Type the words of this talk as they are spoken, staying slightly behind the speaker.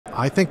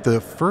I think the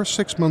first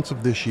 6 months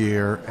of this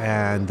year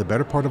and the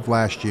better part of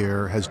last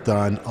year has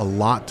done a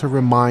lot to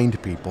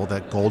remind people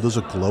that gold is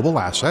a global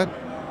asset,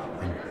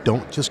 and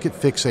don't just get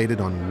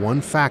fixated on one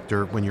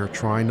factor when you're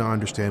trying to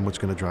understand what's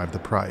going to drive the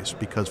price.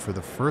 Because for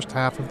the first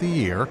half of the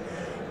year,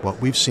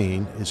 what we've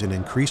seen is an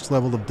increased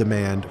level of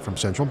demand from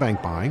central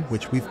bank buying,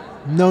 which we've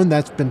known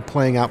that's been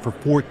playing out for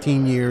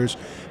 14 years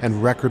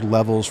and record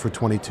levels for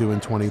 22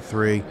 and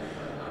 23.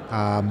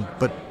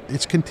 But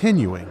it's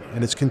continuing,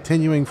 and it's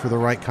continuing for the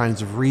right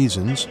kinds of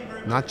reasons,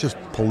 not just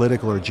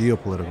political or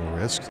geopolitical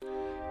risks.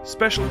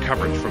 Special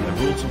coverage from the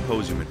Rule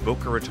Symposium in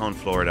Boca Raton,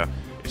 Florida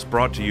is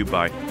brought to you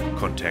by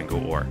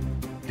Contango Ore,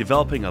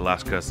 developing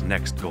Alaska's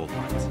next gold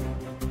mines.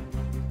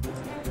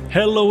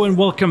 Hello and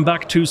welcome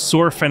back to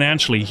Soar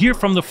Financially, here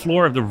from the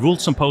floor of the Rule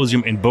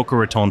Symposium in Boca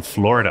Raton,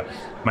 Florida.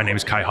 My name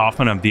is Kai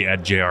Hoffman. I'm the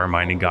 @JR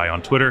Mining Guy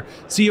on Twitter,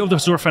 CEO of the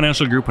Soar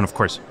Financial Group, and of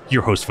course,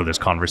 your host for this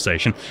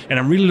conversation. And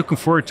I'm really looking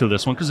forward to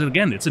this one because,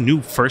 again, it's a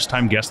new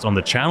first-time guest on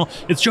the channel.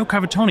 It's Joe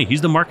Cavatoni.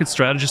 He's the market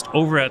strategist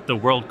over at the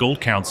World Gold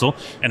Council,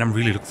 and I'm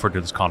really looking forward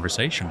to this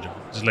conversation, Joe.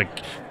 It's like,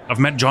 I've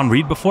met John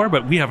Reed before,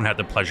 but we haven't had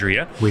the pleasure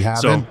yet. We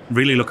haven't. So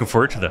really looking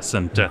forward to this,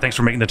 and thanks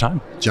for making the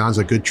time. John's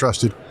a good,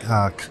 trusted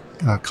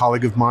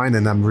colleague of mine,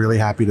 and I'm really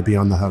happy to be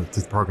on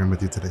the program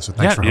with you today. So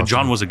thanks for hosting.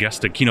 John was a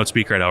guest, a keynote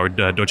speaker at our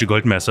DEUTSCHE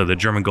GOLDMESSE, the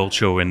German gold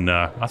show in,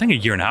 I think, a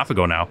year and a half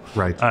ago now,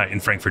 right,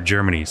 in Frankfurt,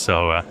 Germany.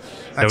 So I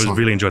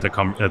really enjoyed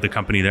the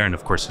company there, and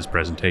of course his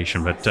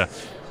presentation. But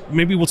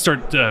maybe we'll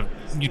start.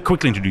 You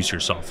quickly introduce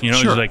yourself. You know,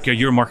 sure. Like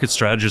you're a market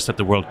strategist at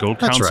the World Gold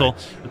Council.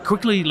 Right.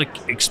 Quickly,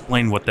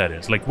 explain what that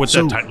is, what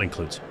that title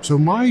includes. So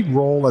my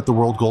role at the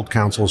World Gold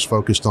Council is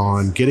focused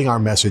on getting our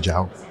message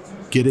out,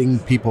 getting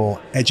people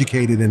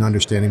educated and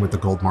understanding what the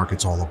gold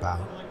market's all about,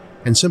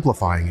 and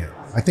simplifying it.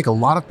 I think a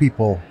lot of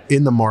people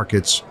in the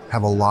markets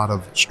have a lot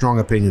of strong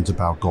opinions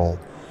about gold,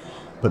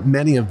 but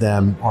many of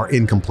them are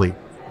incomplete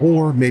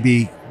or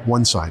maybe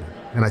one-sided.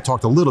 And I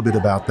talked a little bit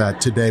about that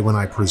today when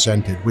I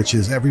presented, which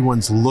is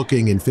everyone's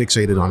looking and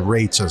fixated on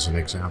rates as an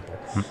example,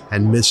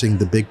 and missing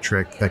the big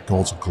trick that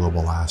gold's a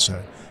global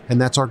asset. And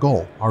that's our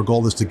goal. Our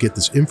goal is to get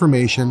this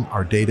information,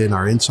 our data and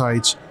our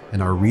insights,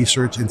 and our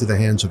research into the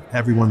hands of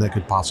everyone that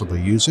could possibly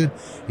use it,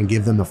 and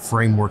give them the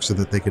framework so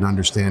that they can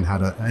understand how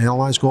to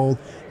analyze gold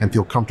and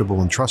feel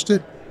comfortable and trust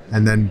it,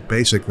 and then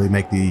basically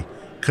make the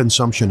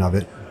consumption of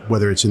it,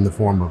 whether it's in the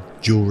form of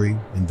jewelry,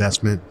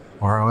 investment,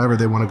 or however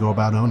they want to go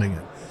about owning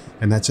it.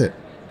 And that's it.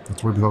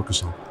 That's what we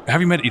focus on. Have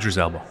you met Idris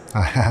Elba?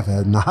 I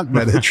have not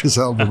met Idris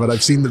Elba, but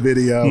I've seen the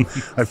video.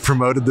 I've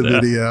promoted the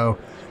video,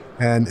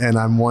 and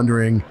I'm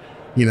wondering,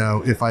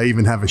 if I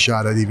even have a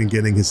shot at even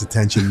getting his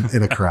attention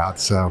in a crowd.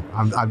 So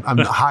I'm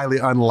highly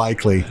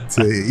unlikely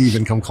to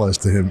even come close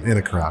to him in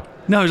a crowd.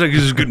 No, this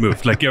is a good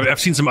move. I've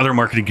seen some other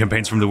marketing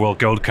campaigns from the World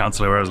Gold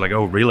Council where I was like,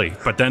 oh, really?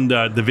 But then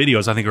the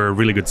videos, I think, are a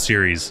really good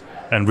series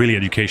and really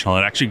educational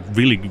and actually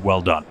really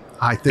well done.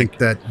 I think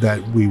that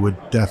we would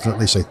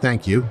definitely say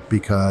thank you,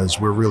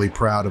 because we're really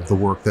proud of the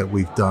work that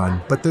we've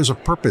done. But there's a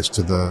purpose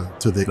to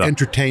the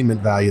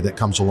entertainment value that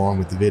comes along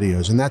with the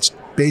videos, and that's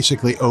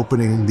basically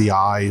opening the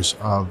eyes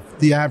of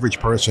the average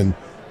person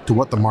to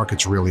what the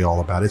market's really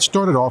all about. It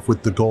started off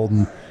with the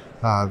golden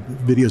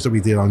videos that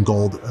we did on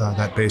gold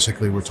that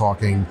basically were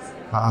talking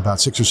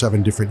about 6 or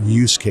 7 different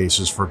use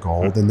cases for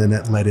gold, and then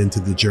it led into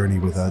the journey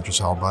with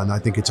Idris Elba. And I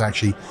think it's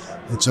a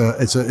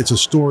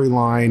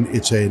storyline,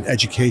 it's an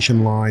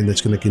education line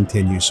that's going to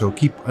continue. So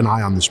keep an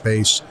eye on the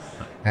space,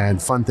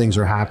 and fun things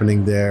are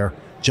happening there.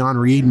 John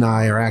Reed and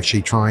I are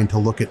actually trying to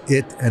look at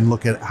it and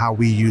look at how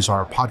we use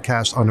our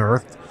podcast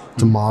Unearthed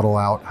to model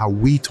out how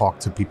we talk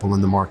to people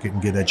in the market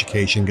and get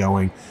education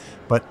going.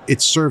 But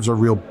it serves a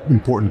real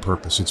important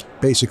purpose. It's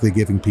basically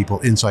giving people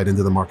insight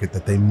into the market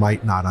that they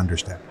might not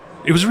understand.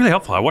 It was really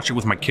helpful. I watched it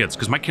with my kids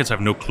because my kids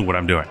have no clue what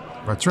I'm doing.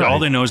 That's right. All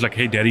they know is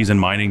hey, daddy's in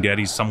mining,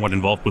 daddy's somewhat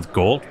involved with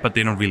gold, but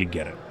they don't really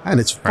get it.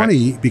 And it's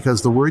funny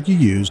because the word you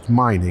used,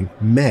 mining,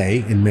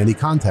 may, in many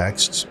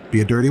contexts,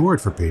 be a dirty word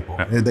for people.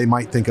 Yeah. And they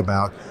might think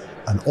about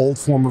an old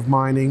form of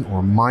mining,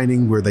 or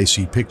mining where they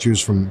see pictures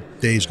from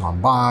days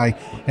gone by,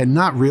 and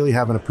not really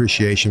have an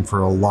appreciation for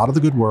a lot of the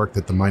good work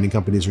that the mining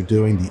companies are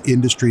doing, the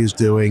industry is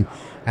doing,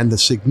 and the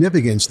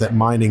significance that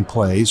mining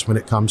plays when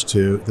it comes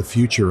to the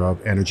future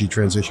of energy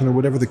transition, or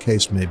whatever the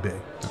case may be.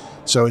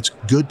 So it's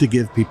good to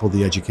give people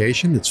the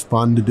education. It's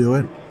fun to do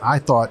it. I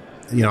thought,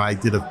 I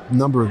did a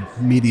number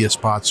of media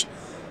spots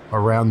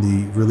around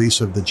the release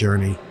of the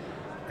journey,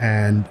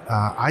 and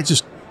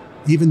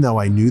even though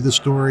I knew the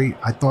story,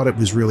 I thought it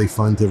was really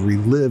fun to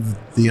relive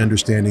the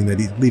understanding that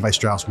Levi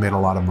Strauss made a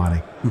lot of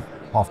money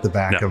off the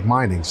back of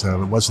mining.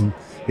 So it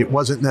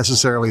wasn't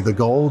necessarily the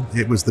gold,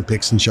 it was the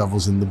picks and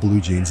shovels and the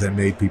blue jeans that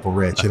made people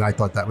rich. And I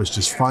thought that was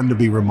just fun to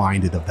be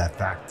reminded of that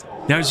fact.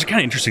 Now, it's kind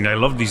of interesting. I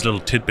love these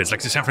little tidbits,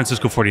 like the San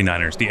Francisco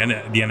 49ers, the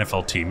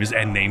NFL team is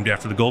named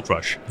after the gold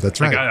rush.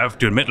 That's right. I have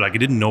to admit, I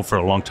didn't know for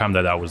a long time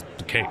that was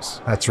the case.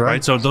 That's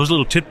right. So those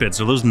little tidbits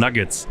or those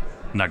nuggets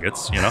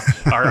nuggets,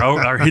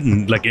 are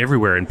hidden like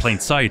everywhere in plain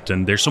sight,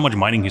 and there's so much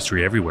mining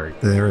history everywhere.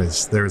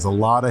 There's a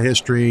lot of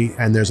history,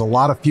 and there's a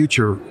lot of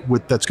future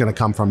that's going to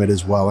come from it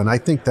as well. And I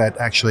think that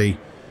actually,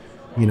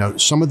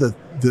 some of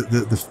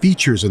the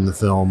features in the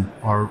film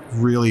are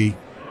really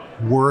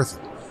worth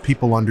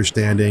people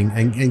understanding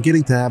and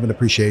getting to have an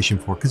appreciation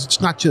for, because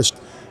it's not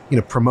just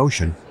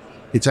promotion.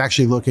 It's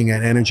actually looking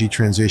at energy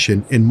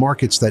transition in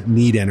markets that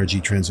need energy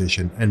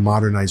transition and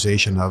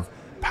modernization of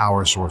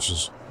power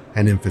sources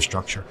and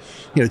infrastructure.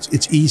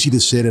 It's easy to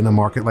sit in a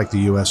market like the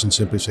US and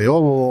simply say, oh,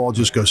 well, I'll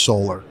just go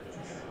solar.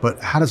 But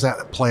how does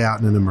that play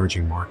out in an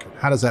emerging market?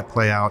 How does that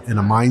play out in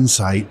a mine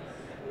site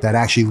that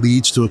actually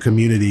leads to a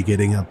community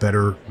getting a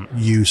better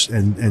use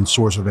and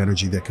source of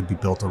energy that could be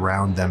built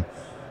around them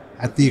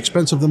at the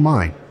expense of the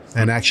mine?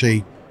 And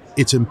actually,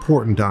 it's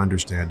important to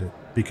understand it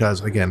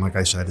because, again, like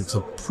I said, it's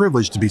a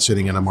privilege to be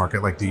sitting in a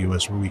market like the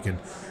US where we can,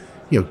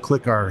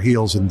 click our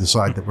heels and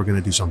decide that we're going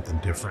to do something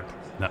different.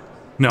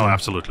 No,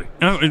 absolutely.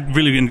 No,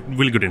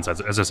 really good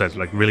insights. As I said,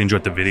 really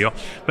enjoyed the video.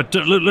 But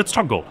let's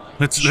talk gold.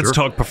 Let's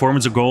talk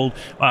performance of gold.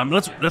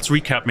 Let's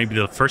recap maybe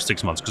the first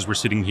 6 months, because we're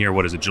sitting here.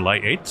 What is it, July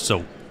 8th?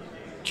 So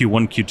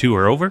Q1, Q2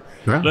 are over.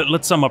 Yeah.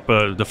 Let's sum up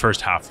the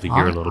first half of the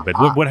year a little bit.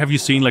 What have you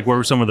seen? What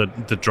were some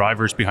of the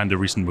drivers behind the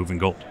recent move in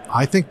gold?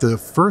 I think the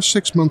first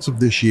 6 months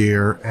of this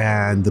year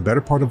and the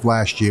better part of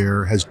last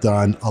year has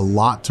done a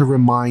lot to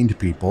remind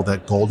people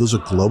that gold is a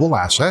global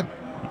asset.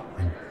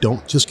 And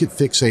don't just get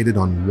fixated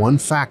on one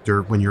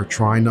factor when you're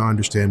trying to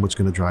understand what's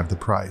going to drive the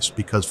price.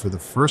 Because for the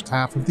first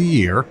half of the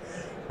year,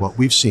 what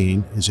we've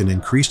seen is an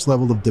increased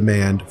level of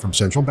demand from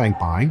central bank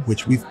buying,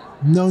 which we've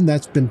known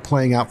that's been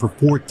playing out for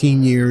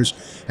 14 years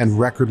and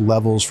record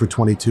levels for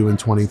 22 and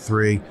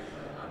 23.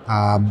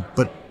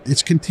 But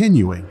it's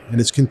continuing,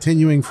 and it's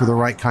continuing for the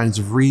right kinds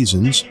of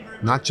reasons,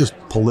 not just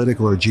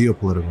political or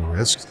geopolitical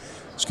risks.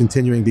 It's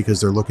continuing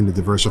because they're looking to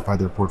diversify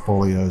their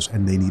portfolios,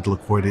 and they need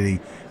liquidity,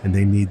 and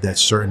they need that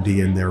certainty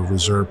in their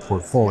reserve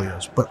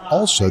portfolios. But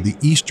also the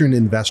Eastern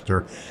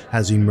investor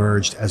has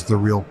emerged as the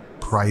real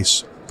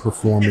price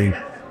performing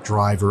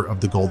driver of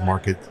the gold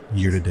market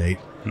year to date.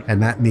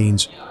 And that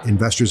means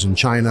investors in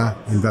China,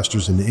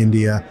 investors in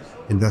India,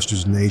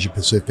 investors in Asia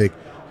Pacific,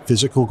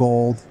 physical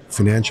gold,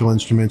 financial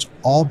instruments,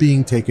 all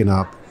being taken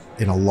up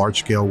in a large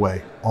scale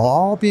way,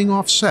 all being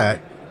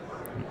offset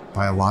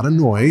by a lot of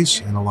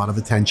noise and a lot of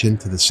attention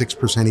to the 6%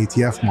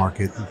 ETF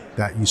market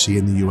that you see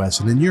in the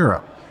US and in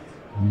Europe.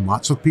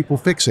 Lots of people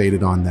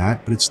fixated on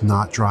that, but it's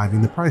not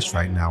driving the price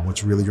right now.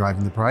 What's really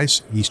driving the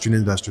price? Eastern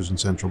investors and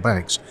central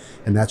banks.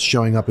 And that's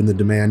showing up in the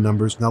demand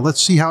numbers. Now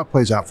let's see how it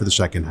plays out for the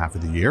second half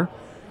of the year.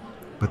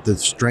 But the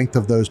strength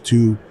of those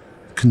two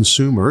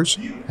consumers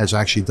has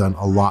actually done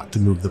a lot to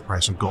move the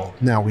price of gold.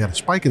 Now, we had a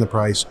spike in the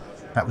price.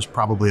 That was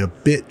probably a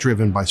bit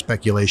driven by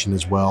speculation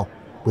as well,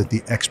 with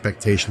the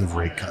expectation of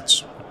rate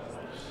cuts.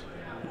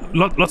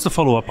 Lots to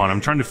follow up on.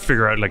 I'm trying to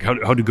figure out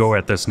how to go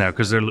at this now,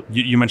 because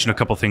you mentioned a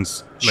couple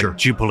things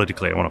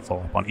geopolitically. I want to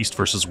follow up on East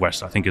versus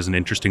West. I think is an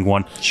interesting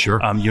one. Sure.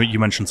 You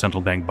mentioned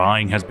central bank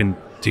buying has been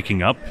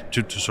ticking up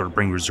to sort of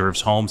bring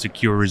reserves home,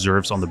 secure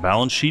reserves on the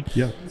balance sheet.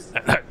 Yeah.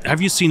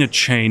 Have you seen a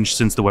change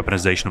since the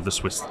weaponization of the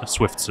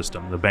SWIFT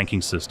system, the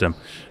banking system?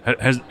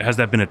 Has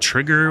that been a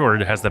trigger, or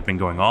has that been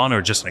going on,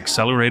 or just an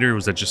accelerator?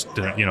 Was that just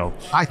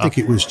I think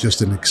it was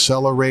just an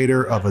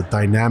accelerator of a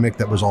dynamic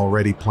that was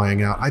already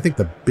playing out. I think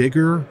the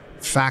bigger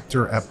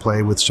factor at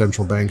play with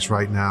central banks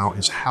right now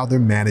is how they're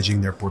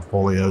managing their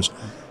portfolios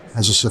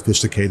as a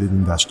sophisticated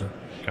investor.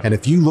 Okay. And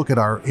if you look at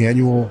our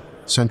annual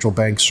central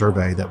bank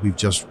survey that we've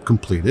just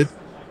completed,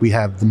 we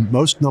have the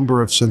most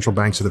number of central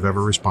banks that have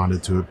ever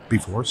responded to it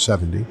before,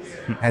 70,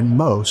 and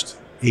most,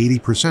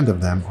 80%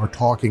 of them are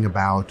talking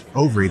about,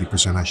 over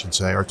 80% I should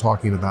say, are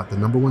talking about the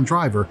number one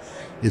driver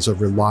is a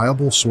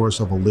reliable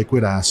source of a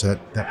liquid asset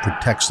that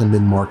protects them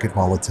in market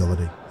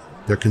volatility.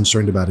 They're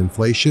concerned about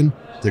inflation,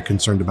 they're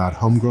concerned about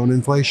homegrown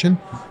inflation,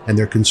 and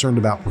they're concerned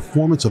about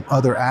performance of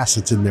other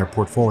assets in their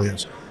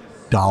portfolios.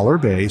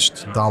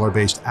 Dollar-based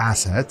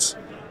assets,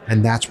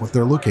 and that's what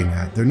they're looking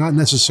at. They're not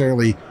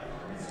necessarily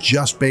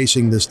just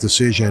basing this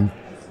decision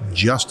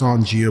just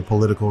on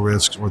geopolitical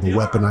risks or the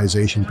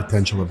weaponization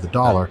potential of the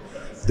dollar.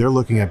 They're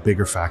looking at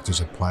bigger factors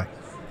at play.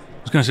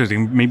 I was going to say,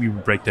 maybe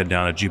break that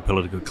down, a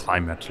geopolitical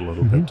climate a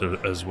little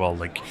bit as well.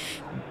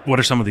 What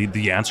are some of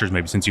the answers,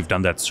 maybe, since you've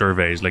done that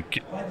surveys?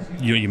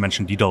 You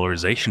mentioned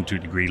de-dollarization to a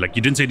degree.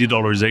 You didn't say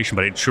de-dollarization,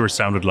 but it sure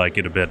sounded like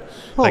it a bit.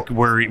 Well,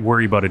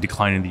 worry about a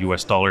decline in the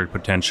US dollar,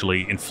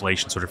 potentially.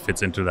 Inflation sort of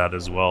fits into that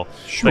as well.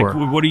 Sure.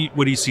 What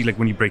do you see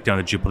when you break down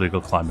the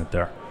geopolitical climate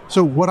there?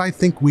 So what I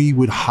think we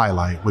would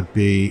highlight would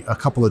be a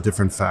couple of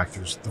different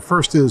factors. The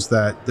first is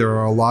that there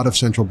are a lot of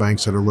central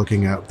banks that are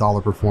looking at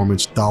dollar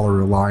performance, dollar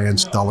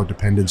reliance, dollar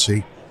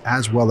dependency,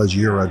 as well as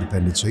euro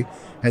dependency.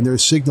 And they're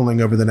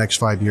signaling over the next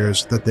 5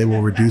 years that they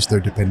will reduce their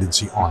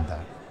dependency on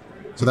that.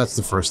 So that's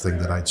the first thing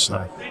that I'd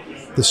say.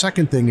 The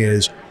second thing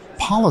is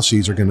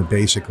policies are going to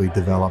basically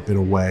develop in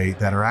a way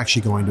that are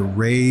actually going to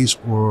raise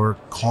or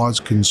cause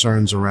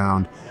concerns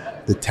around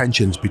the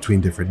tensions between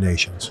different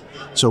nations.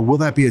 So will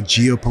that be a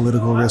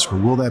geopolitical risk, or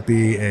will that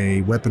be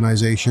a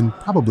weaponization?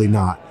 Probably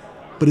not.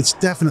 But it's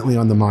definitely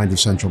on the mind of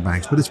central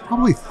banks. But it's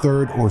probably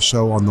third or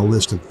so on the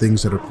list of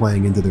things that are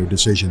playing into their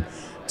decision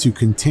to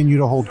continue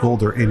to hold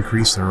gold or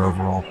increase their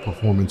overall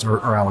performance or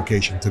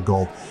allocation to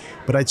gold.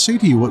 But I'd say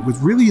to you, what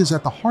really is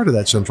at the heart of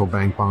that central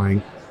bank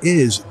buying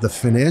is the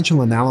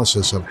financial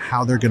analysis of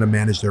how they're going to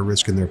manage their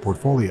risk in their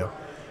portfolio.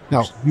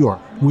 Now,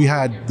 we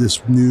had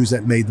this news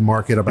that made the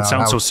market about. It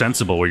sounds so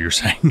sensible what you're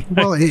saying.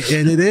 Well, and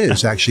it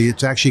is actually.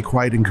 It's actually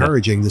quite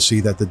encouraging to see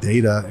that the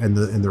data and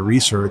the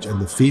research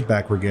and the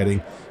feedback we're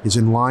getting is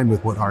in line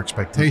with what our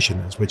expectation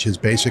is, which is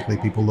basically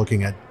people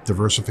looking at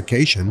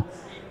diversification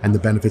and the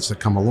benefits that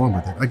come along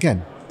with it.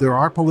 Again, there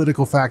are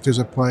political factors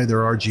at play.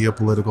 There are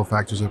geopolitical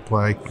factors at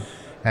play,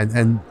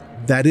 and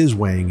that is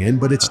weighing in,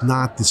 but it's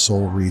not the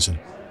sole reason.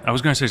 I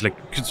was going to say,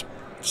 because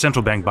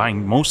central bank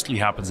buying mostly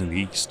happens in the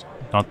East,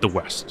 not the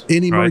West.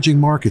 In emerging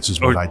markets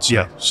is what I'd say.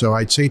 Yeah. So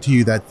I'd say to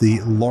you that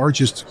the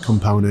largest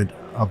component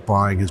of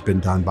buying has been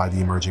done by the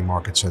emerging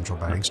market central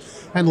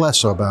banks, and less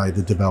so by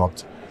the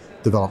developed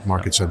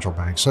market central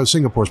banks. So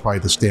Singapore is probably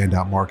the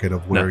standout market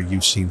of where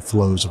you've seen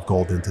flows of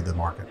gold into the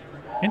market.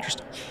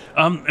 Interesting.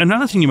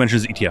 Another thing you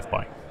mentioned is ETF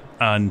buying.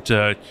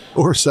 And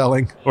or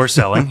selling.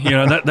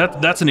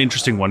 That's an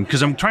interesting one,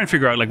 because I'm trying to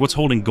figure out what's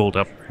holding gold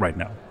up right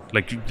now.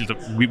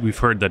 We've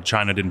heard that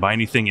China didn't buy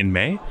anything in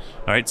May,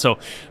 all right? So,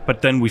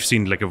 but then we've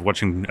seen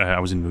watching. I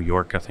was in New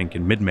York, I think,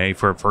 in mid-May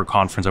for a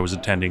conference I was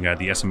attending, the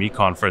SME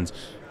conference,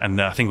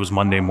 and I think it was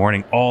Monday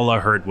morning. All I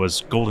heard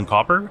was gold and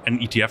copper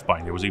and ETF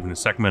buying. There was even a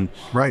segment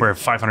where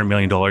 $500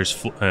 million,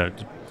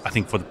 I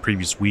think, for the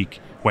previous week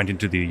went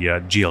into the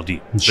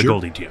GLD, the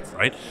gold ETF,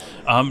 right?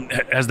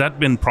 Has that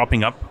been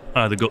propping up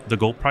the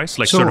gold price,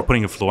 sort of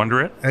putting a floor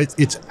under it?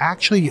 It's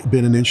actually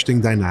been an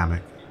interesting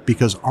dynamic,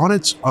 because on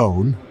its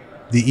own,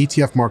 the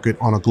ETF market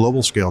on a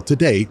global scale to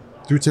date,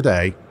 through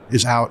today,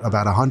 is out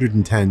about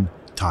 110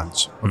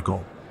 tons of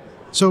gold.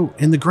 So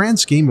in the grand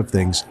scheme of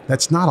things,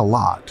 that's not a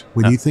lot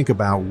when you think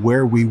about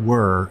where we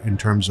were in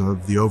terms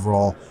of the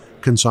overall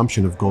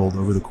consumption of gold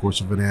over the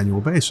course of an annual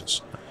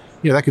basis.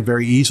 That could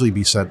very easily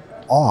be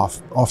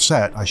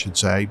offset, I should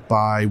say,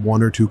 by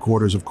 1 or 2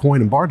 quarters of coin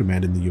and bar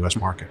demand in the U.S.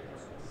 market,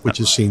 which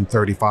has seen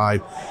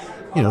 38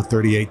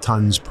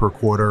 tons per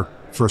quarter,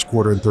 first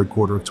quarter and third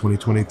quarter of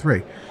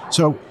 2023.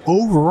 So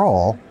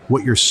overall,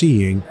 what you're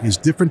seeing is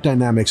different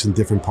dynamics in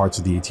different parts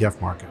of the ETF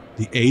market.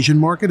 The Asian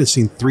market has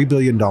seen $3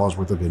 billion worth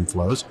of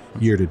inflows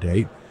year to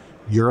date.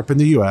 Europe and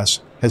the US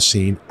has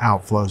seen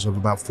outflows of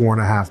about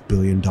 $4.5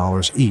 billion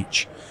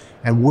each.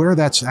 And where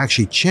that's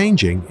actually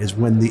changing is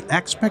when the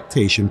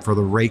expectation for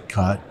the rate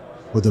cut,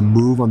 or the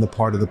move on the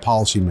part of the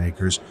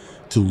policymakers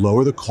to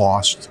lower the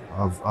cost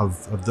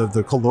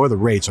lower the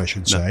rates, I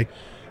should say,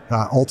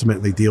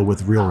 ultimately deal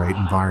with real rate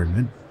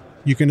environment,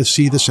 you're going to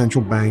see the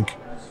central bank,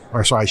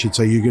 you're going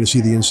to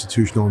see the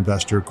institutional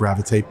investor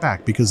gravitate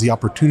back, because the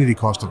opportunity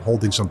cost of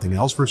holding something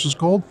else versus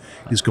gold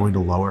is going to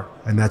lower.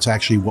 And that's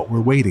actually what we're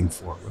waiting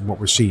for and what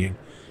we're seeing.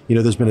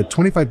 There's been a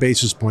 25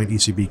 basis point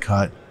ECB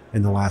cut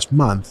in the last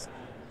month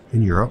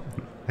in Europe.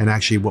 And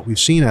actually what we've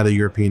seen out of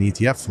European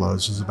ETF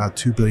flows is about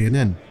 2 billion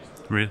in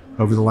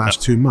over the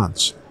last 2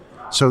 months.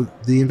 So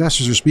the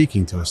investors are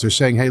speaking to us. They're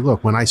saying, hey,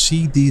 look, when I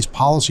see these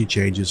policy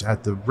changes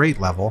at the rate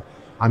level,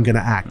 I'm going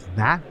to act.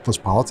 That plus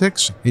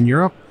politics in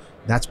Europe,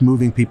 that's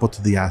moving people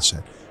to the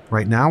asset.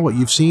 Right now, what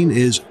you've seen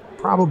is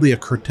probably a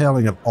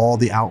curtailing of all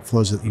the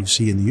outflows that you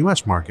see in the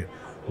U.S. market.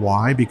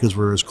 Why? Because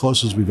we're as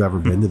close as we've ever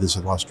been to this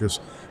illustrious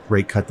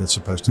rate cut that's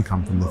supposed to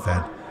come from the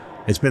Fed.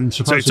 It's been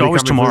supposed to be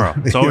always tomorrow.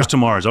 It's always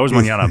tomorrow. It's always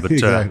mañana.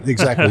 But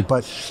exactly.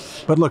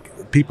 But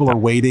look, people are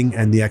waiting,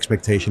 and the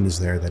expectation is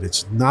there that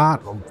it's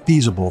not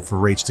feasible for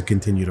rates to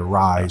continue to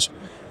rise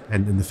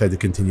and the Fed to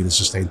continue to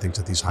sustain things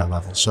at these high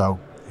levels. So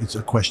it's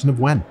a question of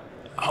when.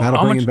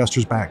 That'll bring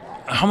investors back.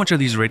 How much are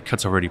these rate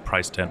cuts already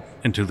priced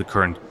into the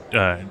current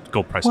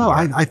gold price? Well,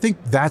 I think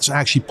that's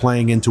actually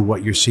playing into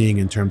what you're seeing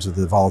in terms of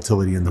the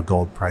volatility in the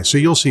gold price. So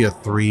you'll see a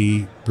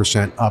 3%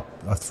 up,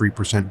 a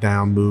 3%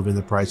 down move in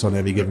the price on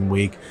every given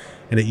week.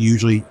 And it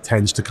usually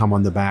tends to come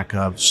on the back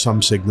of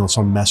some signal,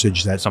 some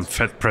message that some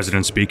Fed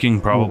president speaking,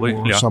 probably,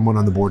 or someone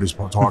on the board is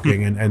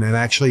talking, and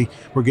actually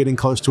we're getting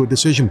close to a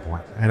decision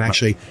point. And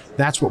actually,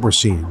 that's what we're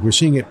seeing. We're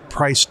seeing it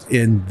priced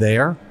in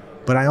there.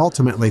 But I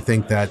ultimately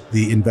think that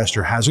the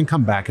investor hasn't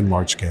come back in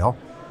large scale,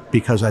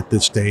 because at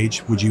this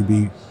stage, would you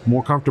be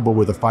more comfortable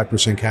with a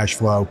 5% cash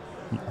flow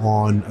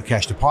on a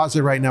cash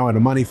deposit right now at a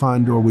money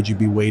fund, or would you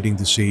be waiting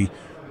to see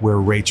where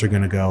rates are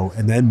going to go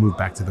and then move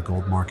back to the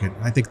gold market?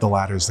 I think the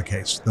latter is the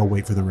case. They'll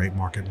wait for the rate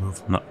market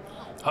move. No.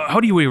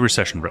 How do you weigh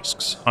recession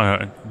risks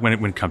when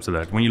it comes to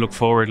that? When you look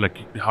forward,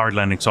 hard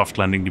landing, soft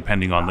landing,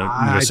 depending on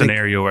the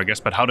scenario, I guess.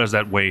 But how does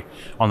that weigh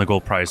on the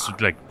gold price,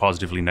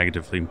 positively,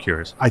 negatively? I'm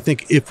curious. I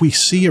think if we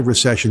see a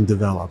recession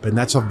develop, and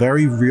that's a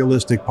very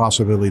realistic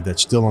possibility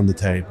that's still on the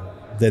table,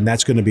 then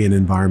that's going to be an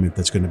environment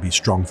that's going to be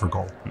strong for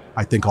gold.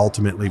 I think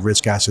ultimately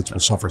risk assets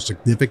will suffer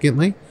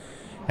significantly.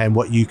 And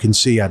what you can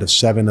see out of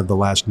 7 of the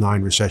last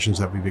 9 recessions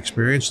that we've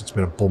experienced, it's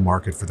been a bull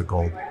market for the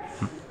gold.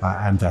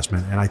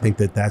 investment. And I think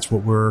that that's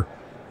what we're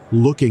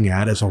looking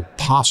at as a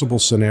possible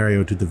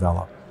scenario to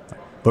develop.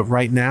 But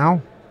right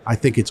now, I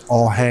think it's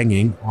all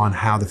hanging on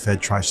how the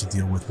Fed tries to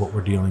deal with what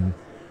we're dealing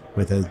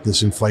with,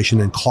 this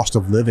inflation and cost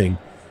of living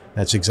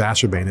that's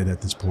exacerbated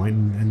at this point,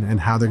 and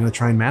how they're going to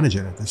try and manage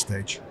it at this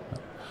stage.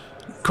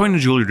 Coin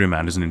and jewelry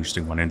demand is an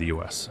interesting one in the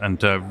U.S.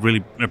 And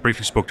really, I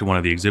briefly spoke to one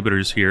of the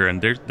exhibitors here,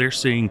 and they're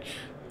seeing,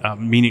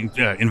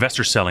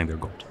 investors selling their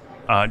gold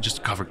just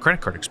to cover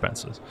credit card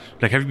expenses.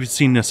 Like, have you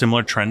seen a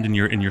similar trend in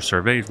your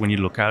surveys when you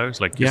look at it?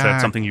 Like, is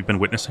that something you've been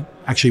witnessing?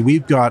 Actually,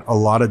 we've got a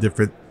lot of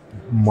different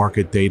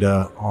market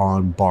data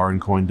on bar and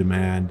coin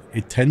demand.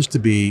 It tends to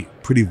be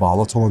pretty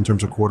volatile in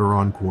terms of quarter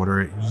on quarter.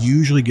 It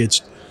usually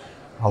gets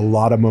a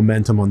lot of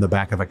momentum on the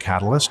back of a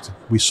catalyst.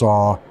 We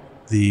saw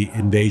the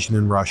invasion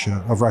of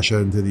Russia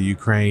into the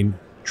Ukraine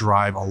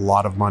drive a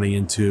lot of money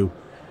into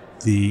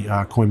the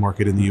coin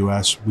market in the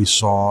US. We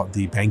saw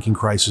the banking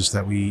crisis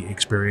that we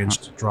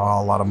experienced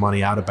draw a lot of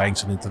money out of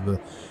banks and into the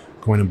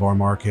coin and bar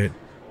market.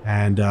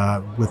 And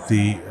with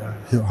the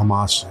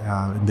Hamas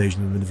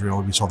invasion of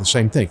Israel, we saw the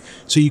same thing.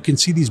 So you can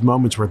see these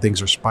moments where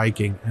things are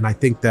spiking. And I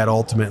think that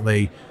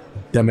ultimately,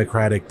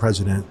 Democratic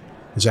president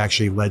has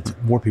actually led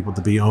more people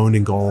to be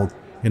owning gold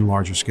in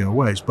larger scale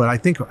ways. But I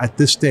think at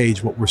this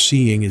stage, what we're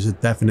seeing is a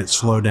definite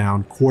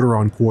slowdown quarter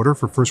on quarter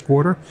for first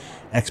quarter.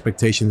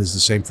 Expectation is the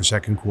same for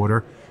second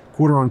quarter.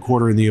 Quarter on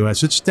quarter in the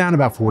US, it's down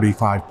about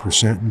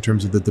 45% in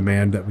terms of the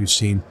demand that we've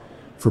seen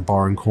for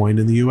bar and coin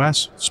in the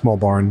US, small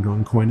bar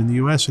and coin in the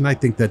US. And I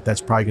think that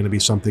that's probably going to be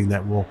something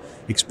that we'll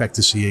expect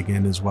to see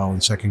again as well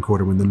in second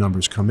quarter when the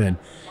numbers come in.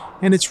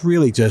 And it's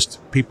really just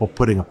people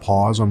putting a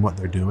pause on what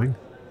they're doing.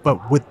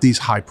 But with these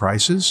high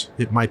prices,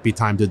 it might be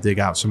time to dig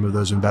out some of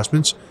those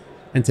investments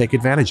and take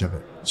advantage of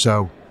it.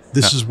 So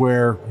this is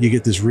where you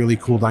get this really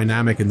cool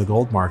dynamic in the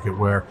gold market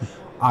where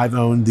I've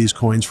owned these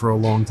coins for a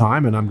long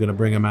time and I'm going to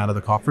bring them out of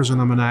the coffers and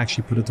I'm going to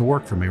actually put it to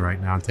work for me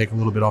right now and take a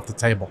little bit off the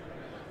table.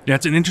 Yeah,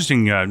 it's an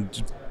interesting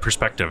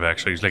perspective,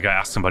 actually. It's like I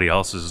asked somebody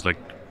else,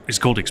 is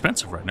gold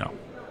expensive right now?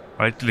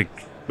 Right? Like,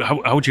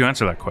 how would you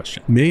answer that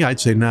question? Me, I'd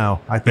say no.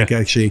 I think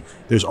actually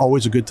there's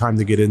always a good time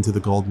to get into the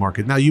gold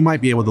market. Now, you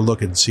might be able to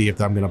look and see if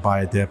I'm going to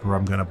buy a dip or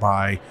I'm going to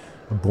buy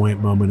a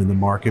buoyant moment in the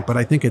market. But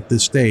I think at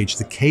this stage,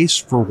 the case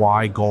for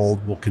why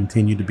gold will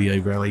continue to be a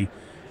really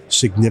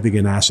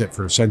significant asset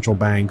for central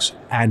banks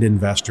and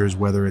investors,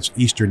 whether it's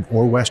Eastern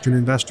or Western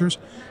investors,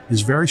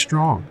 is very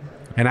strong.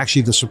 And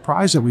actually, the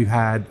surprise that we've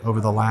had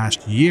over the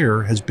last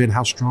year has been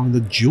how strong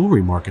the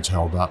jewelry market's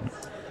held up,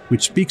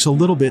 which speaks a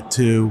little bit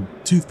to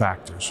two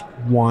factors.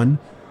 One,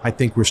 I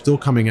think we're still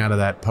coming out of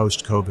that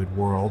post-COVID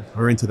world,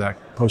 or into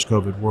that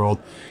post-COVID world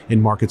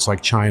in markets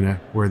like China,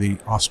 where the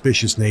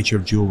auspicious nature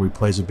of jewelry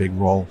plays a big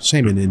role.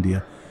 Same in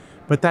India.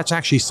 But that's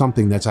actually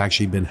something that's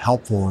actually been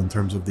helpful in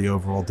terms of the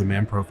overall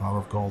demand profile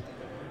of gold.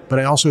 But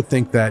I also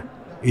think that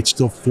it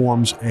still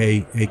forms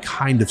a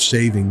kind of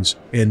savings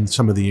in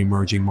some of the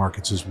emerging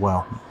markets as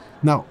well.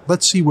 Now,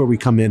 let's see where we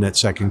come in at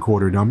second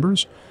quarter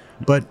numbers.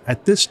 But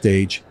at this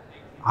stage,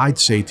 I'd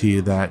say to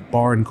you that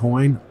bar and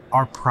coin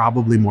are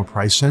probably more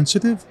price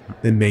sensitive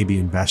than maybe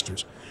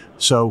investors.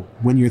 So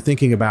when you're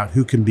thinking about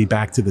who can be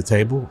back to the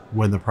table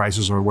when the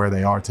prices are where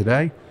they are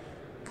today,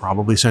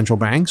 probably central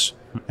banks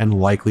and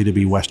likely to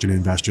be Western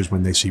investors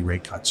when they see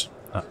rate cuts.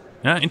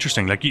 Yeah,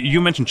 interesting. Like you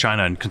mentioned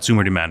China and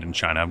consumer demand in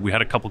China. We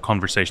had a couple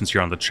conversations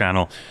here on the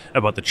channel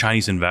about the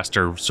Chinese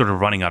investor sort of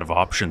running out of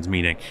options,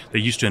 meaning they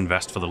used to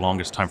invest for the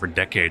longest time for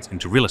decades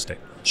into real estate.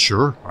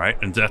 Sure. Right.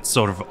 And that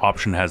sort of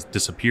option has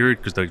disappeared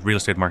because the real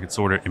estate market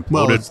sort of imploded.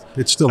 Well,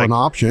 it's still an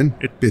option.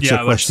 It's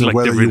a question of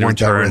whether you want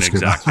that risk.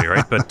 Exactly,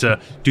 right? But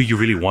do you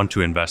really want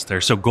to invest there?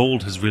 So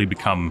gold has really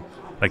become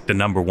like the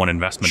number one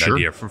investment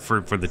idea for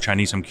the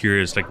Chinese. I'm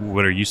curious, like,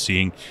 what are you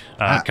seeing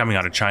coming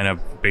out of China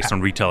based on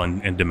retail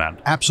and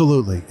demand?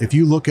 Absolutely. If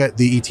you look at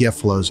the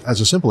ETF flows as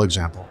a simple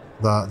example,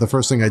 the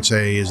first thing I'd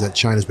say is that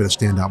China's been a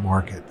standout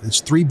market.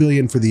 It's $3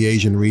 billion for the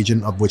Asian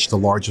region, of which the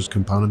largest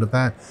component of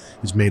that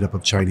is made up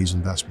of Chinese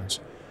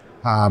investments.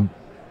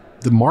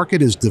 The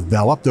market has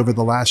developed over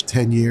the last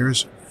 10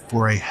 years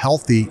for a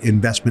healthy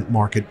investment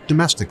market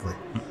domestically.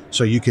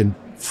 So you can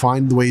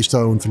find ways to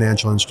own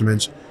financial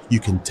instruments. You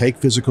can take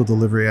physical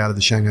delivery out of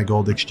the Shanghai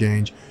Gold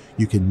Exchange.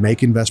 You can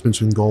make investments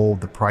in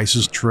gold. The price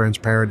is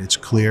transparent. It's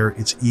clear.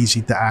 It's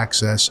easy to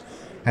access.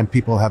 And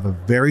people have a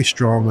very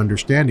strong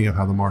understanding of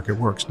how the market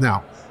works.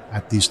 Now,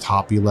 at these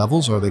toppy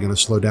levels, are they going to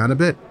slow down a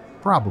bit?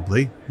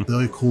 Probably.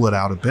 They'll cool it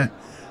out a bit.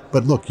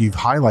 But look, you've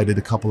highlighted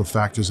a couple of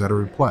factors that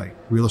are in play.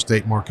 Real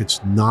estate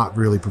markets not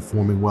really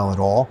performing well at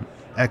all.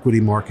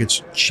 Equity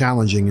markets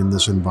challenging in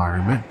this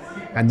environment.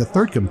 And the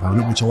third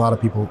component, which a lot of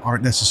people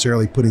aren't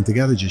necessarily putting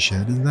together just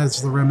yet, and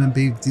that's the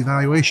renminbi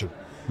devaluation.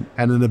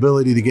 And an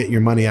ability to get your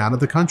money out of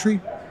the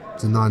country,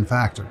 it's a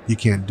non-factor. You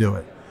can't do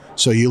it.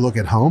 So you look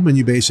at home and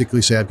you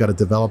basically say, I've got a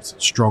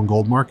developed, strong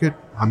gold market.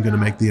 I'm going to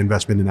make the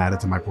investment and add it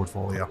to my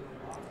portfolio.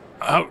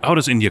 How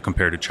does India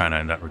compare to China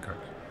in that regard?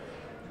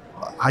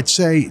 I'd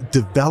say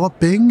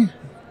developing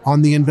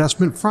on the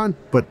investment front,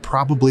 but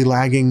probably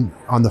lagging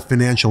on the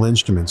financial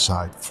instrument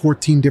side.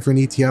 14 different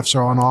ETFs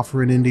are on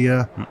offer in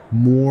India.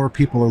 More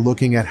people are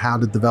looking at how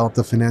to develop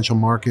the financial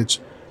markets,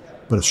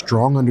 but a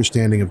strong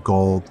understanding of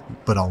gold,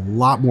 but a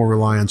lot more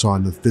reliance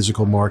on the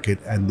physical market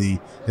and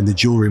the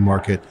jewelry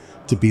market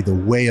to be the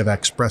way of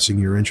expressing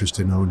your interest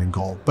in owning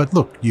gold. But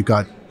look, you've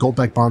got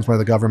gold-backed bonds by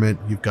the government,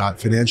 you've got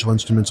financial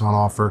instruments on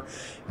offer,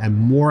 and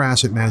more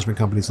asset management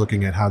companies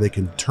looking at how they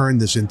can turn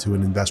this into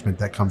an investment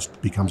that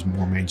becomes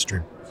more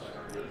mainstream.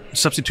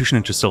 Substitution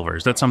into silver,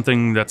 is that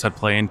something that's at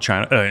play in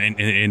China,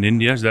 in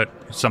India? Is that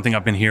something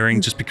I've been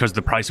hearing? Just because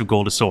the price of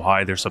gold is so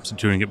high, they're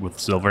substituting it with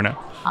silver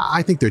now?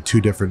 I think they're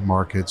two different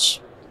markets.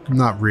 I'm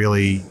not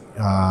really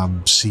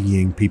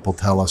seeing people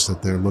tell us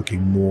that they're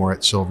looking more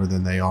at silver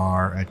than they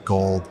are at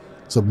gold.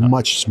 It's a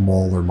much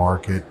smaller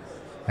market,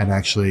 and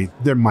actually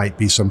there might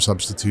be some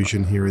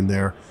substitution here and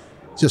there,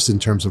 just in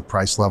terms of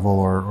price level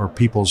or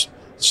people's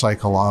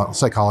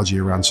psychology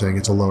around saying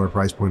it's a lower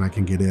price point, I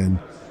can get in.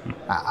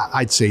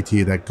 I'd say to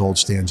you that gold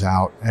stands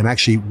out. And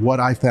actually what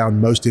I found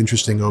most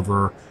interesting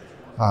over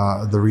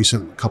the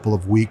recent couple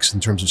of weeks in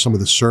terms of some of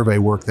the survey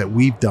work that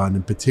we've done,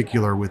 in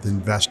particular with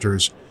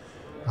investors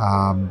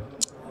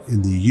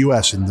in the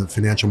U.S., in the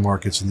financial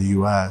markets in the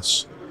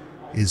U.S.,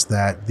 is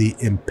that the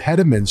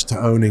impediments to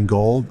owning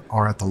gold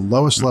are at the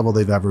lowest level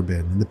they've ever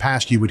been. In the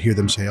past, you would hear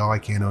them say, oh, I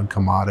can't own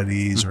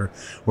commodities, or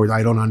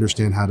I don't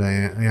understand how to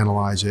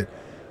analyze it.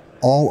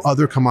 All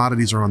other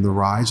commodities are on the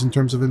rise in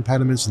terms of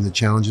impediments and the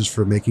challenges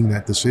for making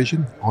that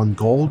decision. On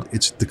gold,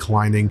 it's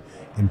declining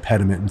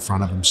impediment in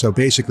front of them. So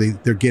basically,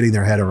 they're getting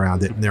their head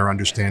around it and they're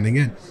understanding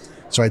it.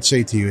 So I'd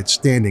say to you, it's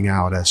standing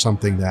out as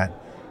something that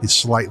is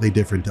slightly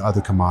different to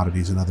other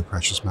commodities and other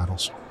precious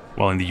metals.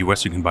 Well, in the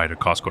U.S., you can buy it at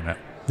Costco now.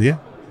 Yeah.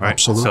 Right.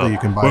 Absolutely, so, you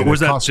can buy it at was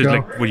that Costco. Just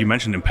like what you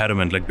mentioned,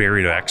 impediment, like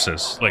barrier to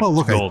access, like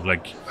look, gold?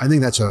 I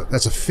think that's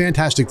a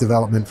fantastic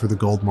development for the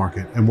gold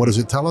market. And what does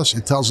it tell us?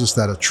 It tells us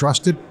that a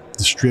trusted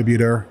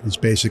distributor is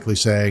basically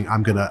saying,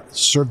 I'm going to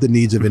serve the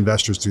needs of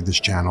investors through this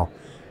channel.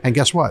 And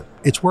guess what?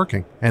 It's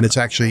working. And it's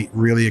actually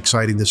really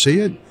exciting to see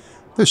it.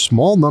 There's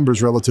small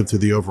numbers relative to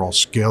the overall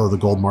scale of the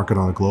gold market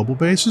on a global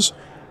basis,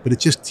 but it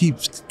just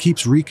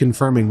keeps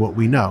reconfirming what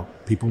we know.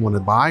 People want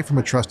to buy from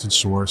a trusted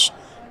source,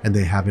 and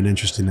they have an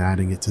interest in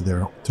adding it to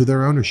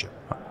their ownership.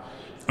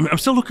 I'm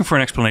still looking for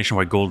an explanation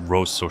why gold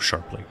rose so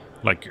sharply,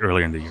 like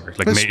earlier in the year.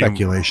 Like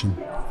speculation.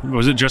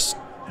 Was it just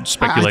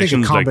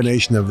speculation? I think a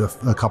combination of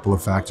a couple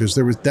of factors.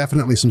 There was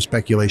definitely some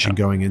speculation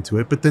going into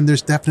it, but then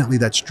there's definitely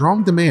that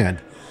strong demand.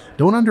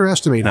 Don't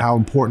underestimate how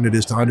important it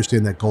is to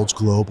understand that gold's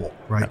global,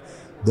 right?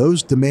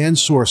 Those demand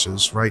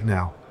sources right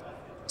now,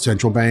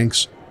 central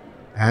banks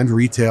and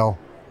retail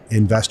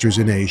investors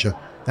in Asia,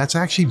 that's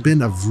actually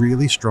been a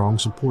really strong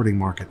supporting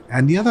market.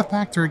 And the other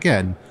factor,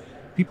 again,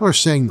 people are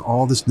saying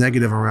all this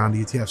negative around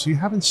ETFs. You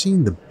haven't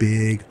seen the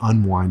big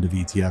unwind of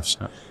ETFs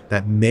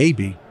that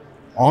maybe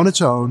on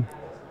its own,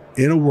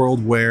 in a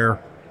world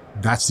where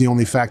that's the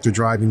only factor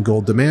driving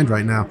gold demand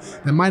right now,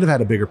 that might have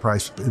had a bigger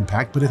price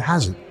impact, but it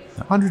hasn't.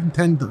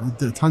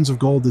 110 tons of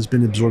gold has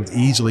been absorbed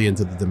easily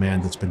into the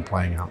demand that's been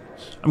playing out.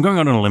 I'm going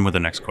out on a limb with the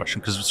next question,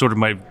 because sort of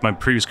my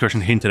previous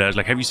question hinted at,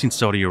 like, have you seen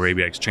Saudi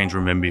Arabia exchange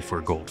renminbi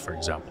for gold, for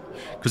example?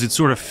 Because it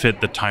sort of fit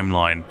the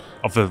timeline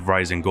of the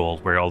rising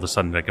gold, where all of a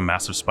sudden, like, a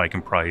massive spike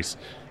in price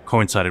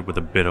coincided with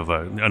a bit of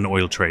an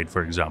oil trade,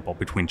 for example,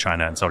 between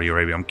China and Saudi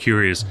Arabia. I'm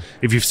curious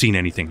if you've seen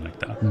anything like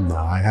that. No,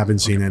 I haven't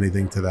seen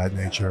anything to that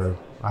nature.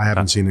 I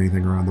haven't seen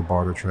anything around the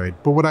barter trade.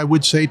 But what I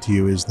would say to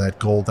you is that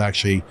gold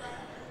actually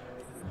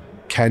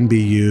can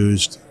be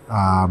used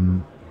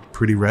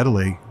pretty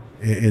readily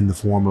in the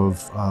form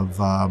of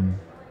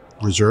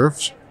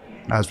reserves,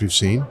 as we've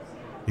seen.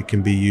 It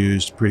can be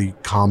used pretty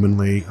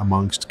commonly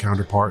amongst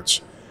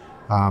counterparts.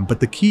 But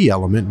the key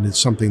element, and it's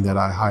something that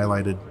I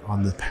highlighted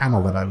on the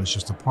panel that I was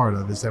just a part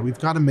of, is that we've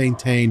got to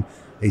maintain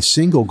a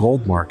single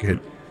gold market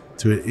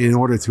in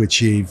order to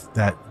achieve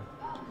that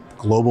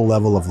global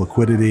level of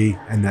liquidity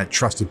and that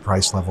trusted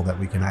price level that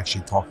we can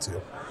actually talk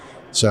to.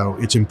 So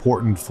it's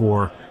important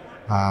for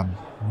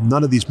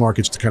none of these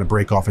markets to kind of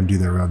break off and do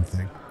their own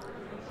thing.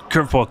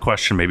 Curveball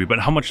question maybe, but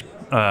how much,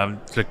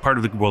 like, part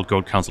of the World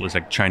Gold Council is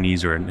like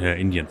Chinese or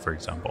Indian, for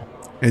example?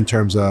 In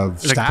terms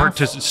of like staff?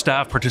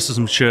 Staff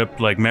participantship,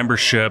 like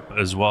membership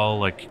as well,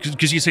 like,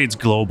 because you say it's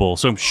global,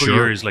 so I'm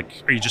curious,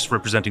 like, are you just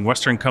representing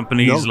Western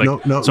companies? No.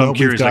 So I'm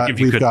curious, like, if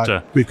you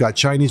could... We've got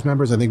Chinese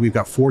members. I think we've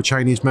got 4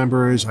 Chinese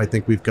members. I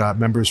think we've got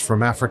members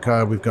from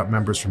Africa. We've got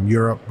members from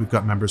Europe. We've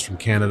got members from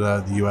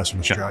Canada, the US,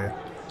 and Australia.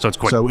 So it's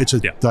quite... So it's a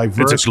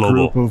diverse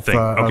group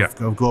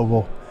of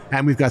global...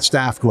 And we've got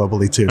staff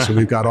globally, too. So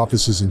we've got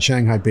offices in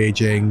Shanghai,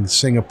 Beijing,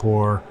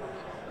 Singapore.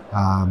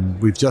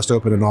 We've just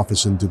opened an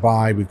office in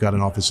Dubai. We've got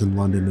an office in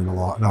London and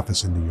an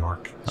office in New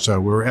York. So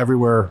we're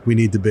everywhere we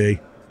need to be,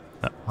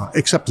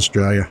 except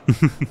Australia.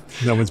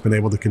 No one's been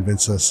able to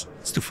convince us.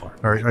 It's too far.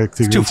 Or to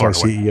convince our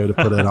CEO to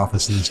put an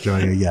office in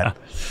Australia yet.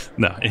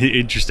 No,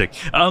 interesting.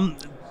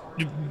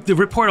 The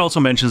report also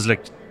mentions,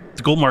 like,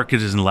 the gold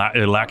market is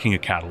lacking a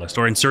catalyst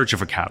or in search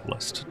of a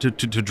catalyst to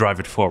drive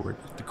it forward.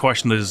 The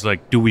question is,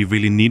 like, do we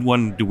really need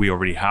one? Do we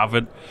already have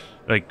it?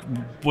 Like,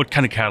 what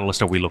kind of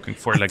catalyst are we looking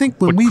for? I think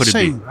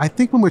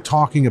when we're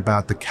talking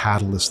about the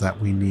catalyst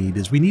that we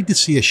need to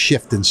see a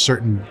shift in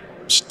certain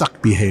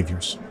stuck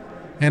behaviors.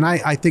 And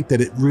I think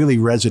that it really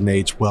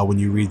resonates well when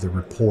you read the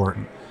report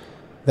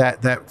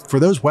that for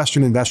those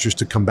Western investors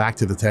to come back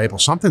to the table,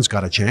 something's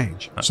got to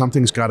change.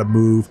 Something's got to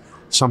move.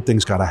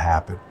 Something's got to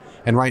happen.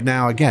 And right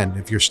now, again,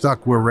 if you're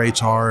stuck where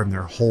rates are and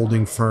they're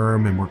holding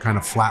firm and we're kind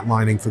of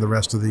flatlining for the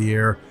rest of the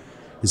year,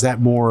 is that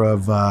more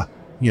of,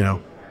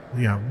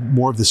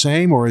 more of the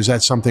same, or is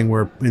that something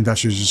where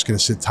investors are just going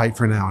to sit tight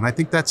for now? And I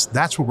think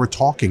that's what we're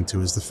talking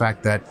to, is the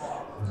fact that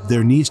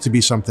there needs to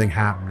be something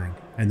happening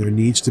and there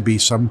needs to be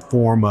some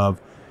form of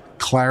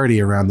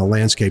clarity around the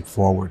landscape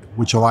forward,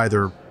 which will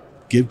either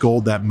give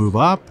gold that move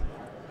up,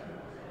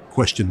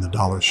 question the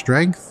dollar's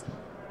strength,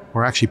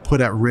 or actually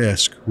put at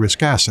risk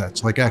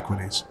assets like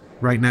equities.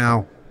 Right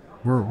now,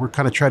 we're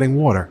kind of treading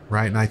water,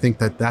 right? And I think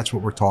that that's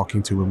what we're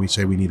talking to when we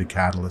say we need a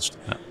catalyst.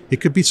 Yeah.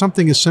 It could be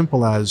something as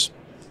simple as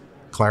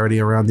clarity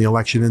around the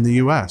election in the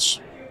US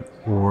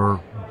or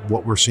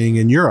what we're seeing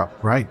in Europe,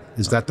 right?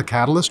 Is that the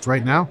catalyst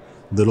right now?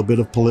 A little bit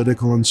of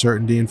political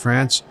uncertainty in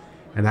France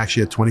and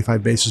actually a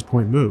 25 basis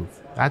point move.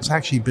 That's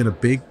actually been a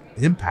big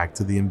impact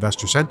to the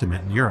investor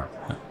sentiment in Europe.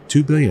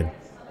 2 billion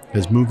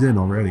has moved in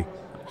already.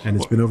 And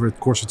it's been over the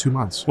course of 2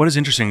 months. What is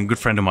interesting, a good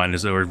friend of mine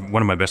or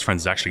one of my best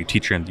friends is actually a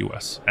teacher in the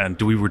US.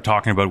 And we were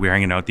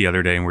hanging out the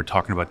other day and we were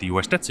talking about the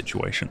US debt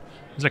situation.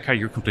 He's like, hey,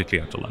 you're completely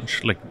out to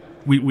lunch. Like,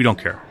 we don't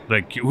care.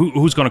 Like,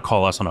 who's going to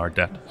call us on our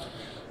debt?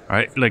 All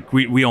right? Like,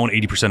 we own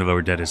 80% of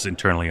our debt is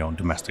internally owned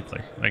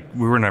domestically. Like,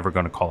 we were never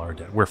going to call our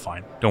debt. We're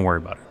fine. Don't worry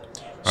about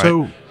it. All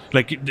so, right?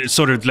 Like,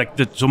 sort of like,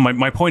 so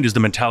my point is the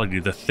mentality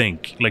to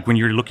think, like when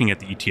you're looking at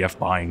the ETF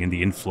buying and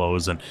the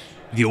inflows and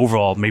the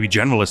overall maybe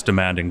generalist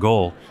demand in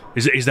gold,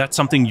 is that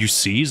something you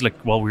seize? Like,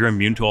 well, we're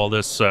immune to all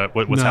this,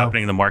 what's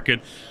happening in the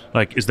market.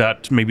 Like, is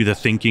that maybe the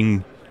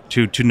thinking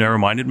to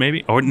narrow-minded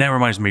maybe? Or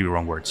narrow-minded is maybe the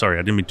wrong word. Sorry,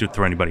 I didn't mean to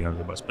throw anybody under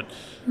the bus. But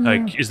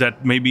like, is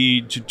that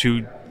maybe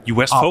to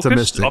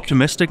US-focused?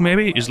 Optimistic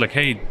maybe? Is like,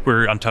 hey,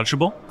 we're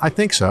untouchable? I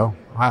think so.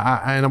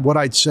 And what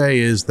I'd say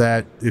is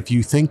that if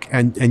you think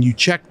and you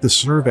check the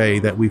survey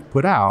that we've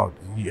put out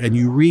and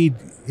you read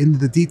into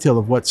the detail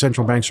of what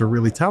central banks are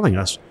really telling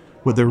us,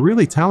 what they're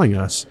really telling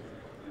us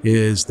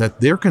is that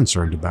they're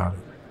concerned about it.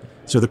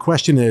 So the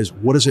question is,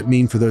 what does it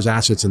mean for those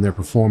assets and their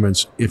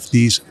performance if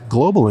these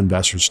global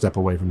investors step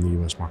away from the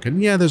U.S. market?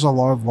 And yeah, there's a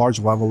large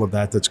level of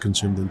that that's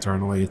consumed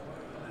internally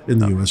in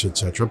the U.S., et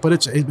cetera.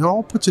 But it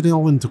all puts it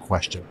all into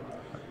question.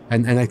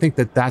 And I think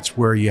that that's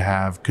where you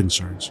have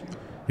concerns.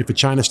 If a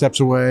China steps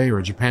away or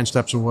a Japan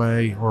steps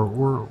away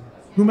or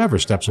whomever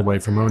steps away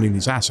from owning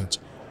these assets,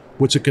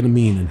 what's it going to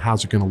mean and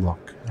how's it going to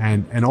look?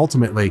 And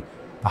ultimately,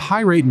 the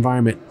high rate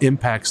environment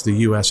impacts the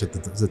U.S. at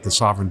the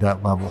sovereign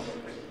debt level,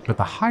 but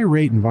the high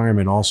rate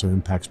environment also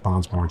impacts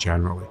bonds more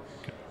generally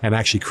and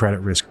actually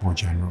credit risk more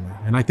generally.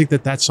 And I think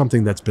that that's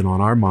something that's been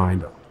on our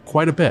mind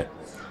quite a bit.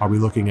 Are we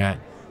looking at,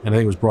 and I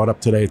think it was brought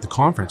up today at the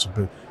conference,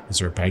 but is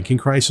there a banking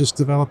crisis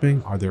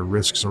developing? Are there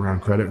risks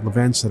around credit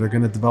events that are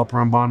going to develop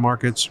around bond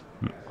markets?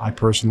 I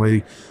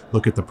personally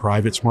look at the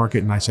privates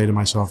market and I say to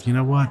myself, you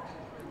know what?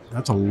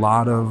 That's a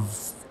lot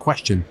of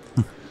question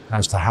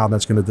as to how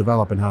that's going to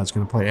develop and how it's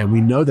going to play. And we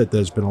know that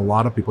there's been a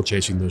lot of people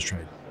chasing those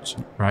trades,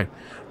 right?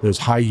 There's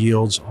high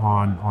yields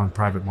on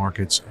private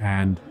markets,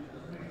 and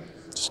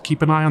just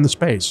keep an eye on the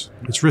space.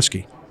 It's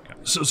risky.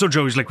 So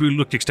Joey's like, we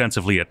looked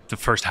extensively at the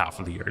first half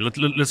of the year.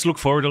 Let's look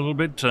forward a little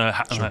bit.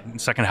 Sure.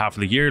 Second half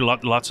of the year,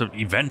 lots of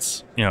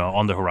events,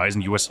 on the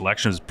horizon. U.S.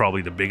 election is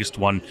probably the biggest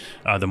one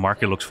the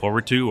market looks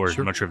forward to, or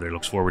I'm not sure if they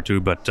looks forward to,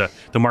 but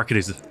the market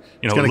is,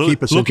 it's going to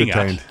keep us looking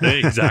entertained. At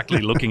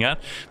exactly looking at.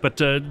 But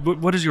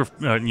what does your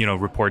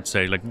report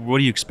say? Like, what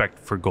do you expect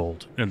for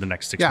gold in the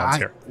next 6 months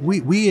here?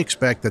 We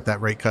expect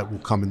that rate cut will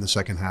come in the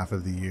second half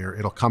of the year.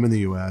 It'll come in the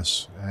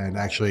U.S. and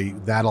actually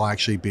that'll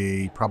actually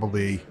be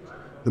probably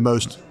the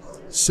most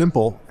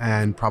simple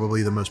and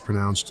probably the most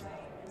pronounced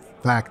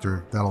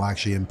factor that'll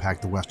actually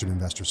impact the Western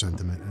investor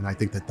sentiment. And I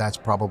think that that's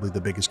probably the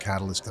biggest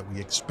catalyst that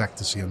we expect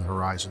to see on the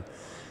horizon.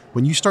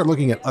 When you start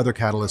looking at other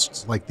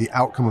catalysts, like the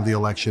outcome of the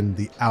election,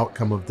 the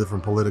outcome of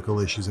different political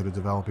issues that are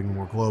developing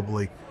more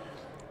globally,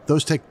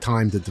 those take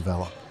time to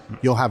develop.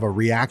 You'll have a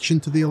reaction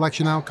to the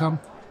election outcome,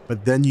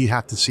 but then you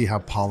have to see how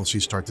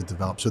policies start to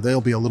develop. So there'll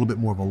be a little bit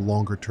more of a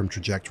longer term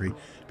trajectory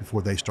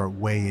before they start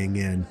weighing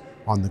in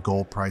on the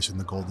gold price and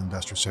the gold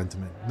investor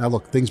sentiment. Now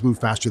look, things move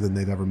faster than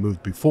they've ever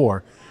moved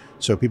before,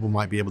 so people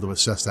might be able to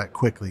assess that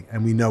quickly.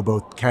 And we know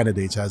both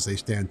candidates as they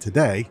stand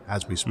today,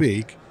 as we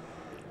speak,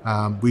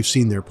 we've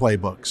seen their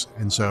playbooks.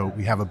 And so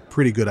we have a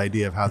pretty good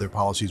idea of how their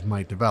policies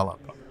might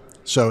develop.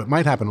 So it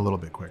might happen a little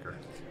bit quicker.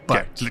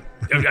 But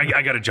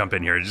I got to jump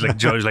in here. It's like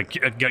Joe's like,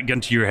 get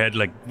into your head,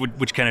 like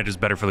which candidate is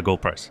better for the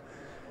gold price?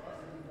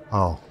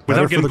 Oh, without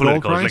better getting for the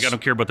gold political, price? like I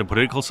don't care about the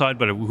political side,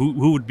 but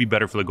who would be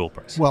better for the gold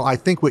price? Well, I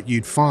think what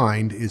you'd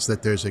find is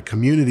that there's a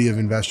community of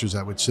investors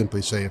that would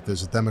simply say, if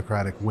there's a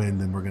Democratic win,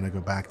 then we're going to go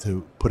back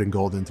to putting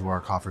gold into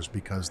our coffers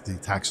because the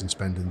tax and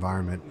spend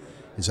environment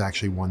is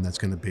actually one that's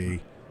going to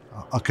be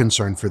a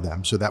concern for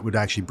them. So that would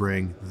actually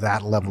bring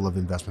that level of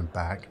investment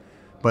back.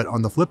 But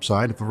on the flip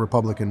side, if a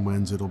Republican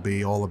wins, it'll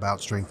be all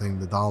about strengthening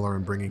the dollar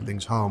and bringing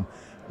things home.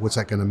 What's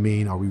that going to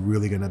mean? Are we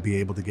really going to be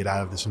able to get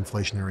out of this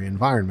inflationary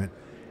environment?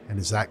 And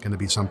is that going to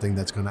be something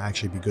that's going to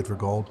actually be good for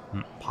gold?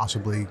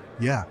 Possibly,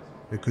 yeah,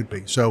 it could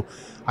be. So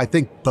I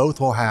think both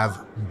will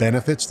have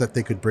benefits that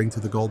they could bring to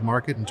the gold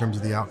market in terms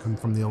of the outcome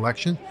from the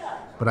election.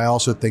 But I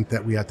also think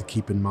that we have to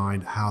keep in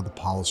mind how the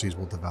policies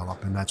will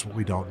develop, and that's what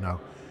we don't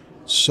know.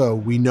 So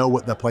we know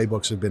what the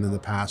playbooks have been in the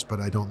past, but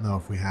I don't know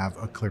if we have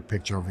a clear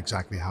picture of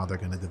exactly how they're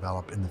going to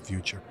develop in the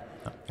future.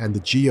 And the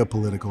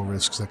geopolitical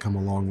risks that come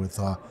along with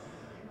a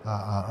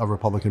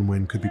Republican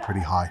win could be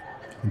pretty high,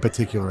 in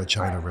particular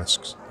China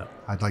risks.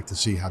 I'd like to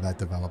see how that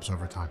develops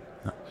over time.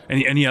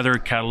 Any other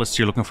catalysts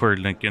you're looking for,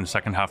 like in the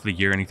second half of the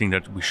year? Anything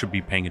that we should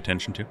be paying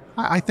attention to?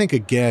 I think,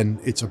 again,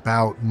 it's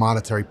about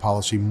monetary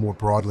policy more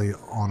broadly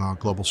on a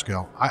global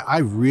scale. I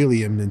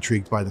really am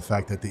intrigued by the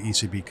fact that the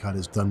ECB cut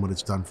has done what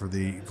it's done for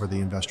the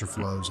investor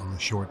flows on the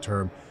short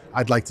term.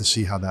 I'd like to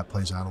see how that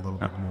plays out a little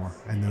bit more,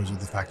 and those are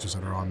the factors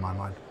that are on my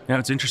mind. Yeah,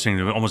 it's interesting,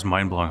 almost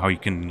mind-blowing how you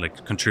can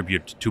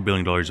contribute $2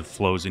 billion of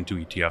flows into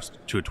ETFs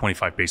to a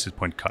 25 basis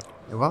point cut.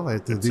 Well,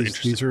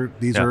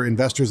 these are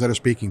investors that are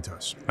speaking to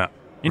us. Yeah,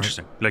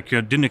 interesting. Right?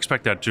 Didn't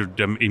expect that to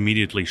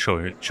immediately show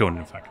an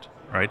effect,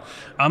 right?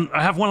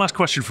 I have one last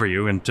question for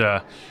you, and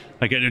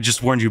I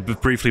just warned you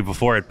briefly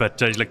before it, but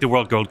the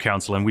World Gold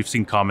Council, and we've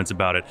seen comments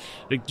about it.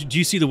 Do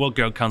you see the World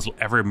Gold Council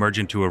ever emerge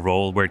into a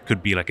role where it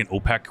could be like an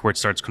OPEC, where it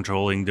starts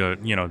controlling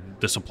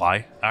the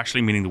supply,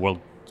 actually, meaning the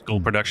world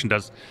gold production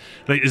does?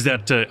 Is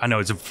that? I know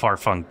it's a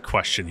far-flung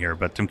question here,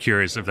 but I'm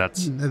curious if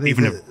that's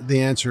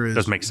the answer is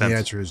does make sense. The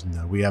answer is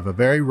no. We have a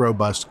very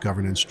robust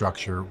governance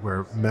structure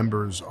where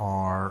members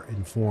are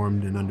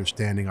informed and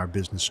understanding our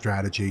business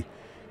strategy,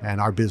 and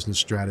our business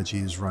strategy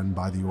is run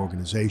by the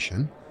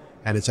organization.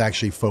 And it's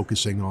actually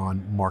focusing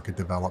on market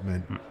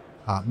development.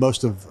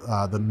 Most of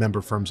the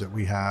member firms that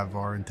we have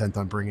are intent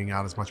on bringing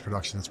out as much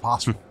production as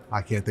possible.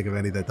 I can't think of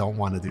any that don't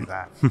want to do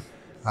that.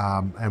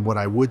 And what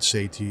I would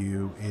say to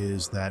you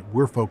is that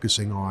we're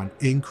focusing on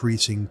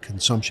increasing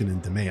consumption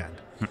and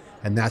demand.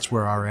 And that's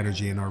where our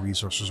energy and our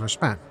resources are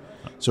spent.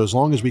 So as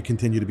long as we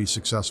continue to be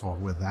successful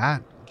with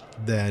that,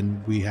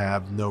 then we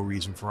have no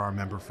reason for our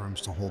member firms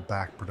to hold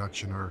back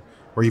production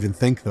or even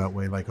think that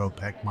way like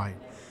OPEC might.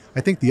 I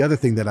think the other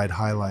thing that I'd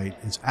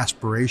highlight is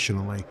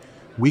aspirationally,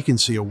 we can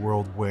see a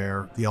world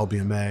where the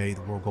LBMA,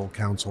 the World Gold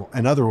Council,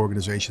 and other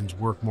organizations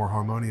work more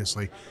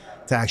harmoniously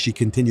to actually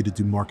continue to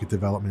do market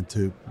development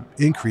to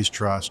increase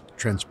trust,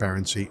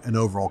 transparency, and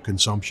overall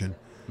consumption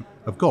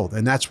of gold.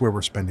 And that's where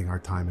we're spending our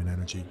time and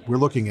energy. We're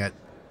looking at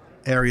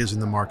areas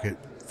in the market,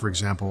 for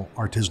example,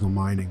 artisanal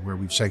mining, where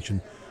we've sanctioned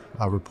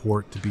a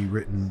report to be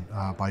written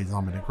by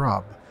Dominic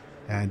Robb.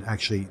 And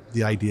actually,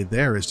 the idea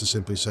there is to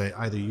simply say,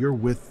 either you're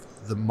with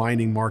the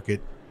mining market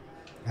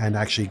and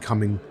actually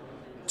coming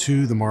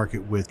to the market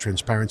with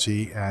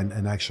transparency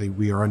and actually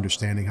we are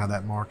understanding how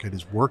that market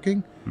is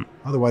working.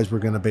 Otherwise, we're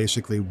going to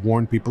basically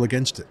warn people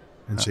against it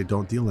and say,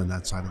 don't deal in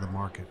that side of the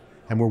market.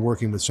 And we're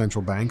working with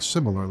central banks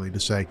similarly to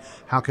say,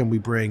 how can we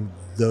bring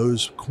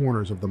those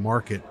corners of the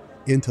market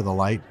into the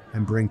light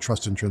and bring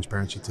trust and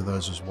transparency to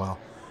those as well?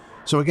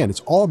 So again,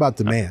 it's all about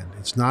demand.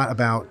 It's not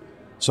about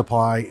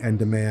supply and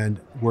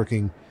demand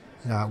working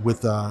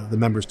with the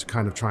members to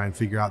kind of try and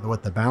figure out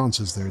what the balance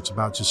is there. It's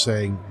about just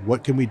saying,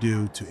 what can we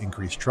do to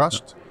increase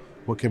trust?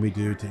 What can we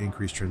do to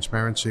increase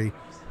transparency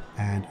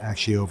and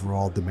actually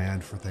overall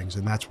demand for things?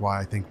 And that's why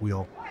I think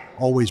we'll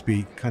always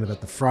be kind of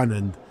at the front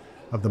end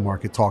of the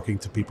market, talking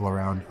to people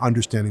around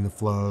understanding the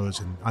flows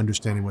and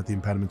understanding what the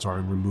impediments are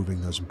and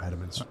removing those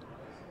impediments.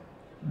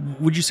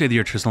 Would you say the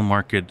artisanal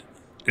market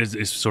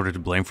is sort of to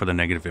blame for the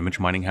negative image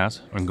mining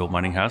has, and gold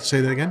mining has?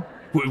 Say that again?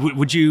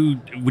 Would you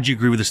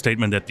agree with the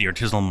statement that the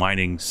artisanal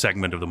mining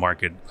segment of the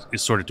market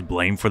is sort of to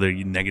blame for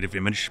the negative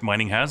image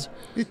mining has?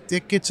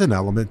 It gets an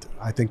element,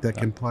 I think, that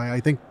can play. I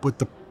think what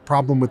the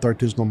problem with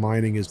artisanal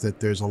mining is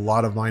that there's a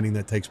lot of mining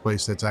that takes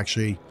place that's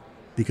actually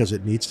because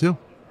it needs to,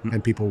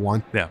 and people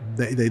want,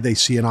 they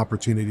see an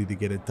opportunity to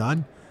get it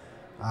done.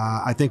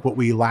 I think what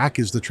we lack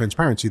is the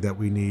transparency that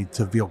we need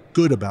to feel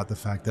good about the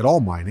fact that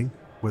all mining,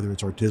 whether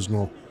it's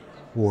artisanal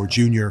or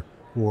junior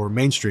or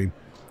mainstream,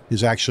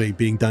 is actually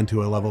being done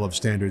to a level of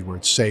standard where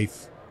it's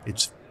safe,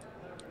 it's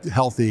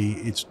healthy,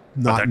 it's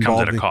not but that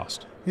comes at a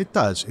cost. It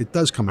does. It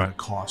does come at a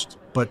cost.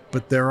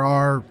 But there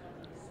are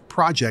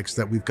projects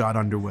that we've got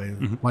underway,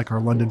 like our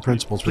London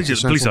Principles.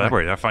 Please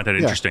elaborate. I find that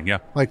interesting, yeah.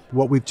 Like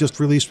what we've just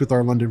released with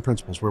our London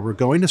Principles, where we're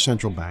going to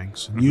central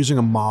banks and using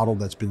a model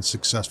that's been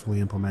successfully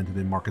implemented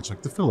in markets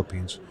like the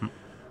Philippines,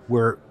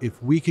 where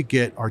if we could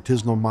get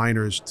artisanal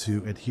miners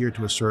to adhere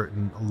to a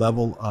certain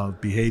level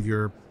of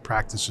behavior,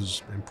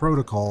 practices, and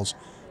protocols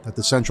that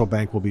the central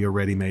bank will be a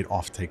ready-made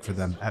offtake for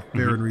them at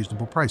fair and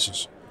reasonable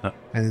prices.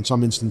 And in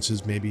some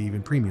instances, maybe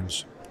even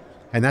premiums.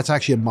 And that's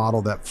actually a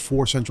model that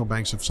 4 central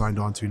banks have signed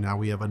on to. Now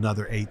we have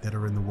another 8 that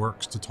are in the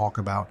works to talk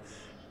about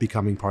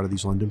becoming part of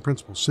these London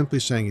principles. Simply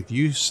saying, if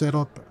you set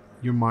up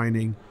your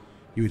mining,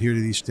 you adhere to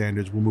these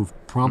standards, we'll move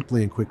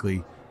promptly and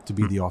quickly to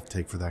be the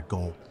offtake for that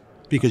gold.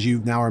 Because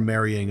you now are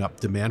marrying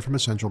up demand from a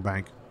central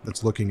bank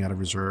that's looking at a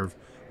reserve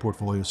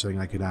portfolio saying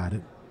I could add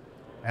it,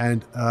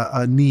 and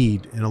a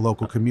need in a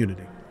local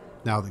community.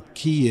 Now the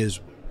key is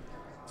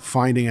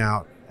finding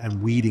out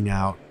and weeding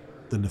out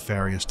the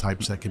nefarious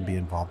types that can be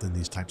involved in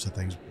these types of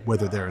things,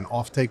 whether they're an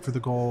offtake for the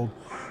gold,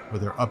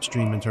 whether they're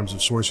upstream in terms of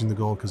sourcing the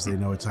gold because they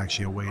know it's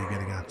actually a way of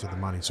getting after the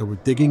money. So we're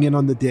digging in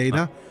on the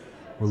data.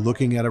 We're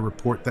looking at a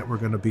report that we're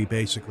going to be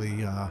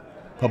basically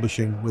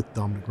publishing with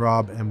Dom de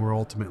Graab, and we're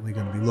ultimately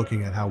going to be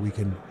looking at how we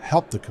can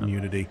help the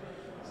community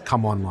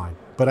come online.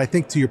 But I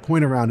think to your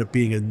point around it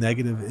being a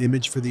negative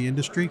image for the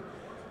industry,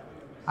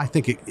 I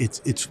think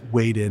it's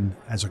weighed in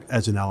as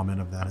an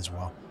element of that as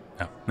well.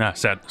 Yeah,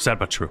 sad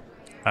but true.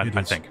 I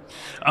think.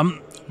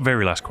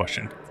 Very last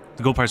question.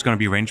 The gold price is going to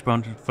be range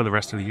bound for the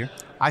rest of the year?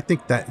 I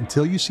think that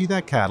until you see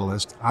that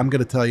catalyst, I'm going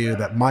to tell you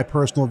that my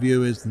personal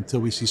view is until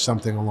we see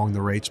something along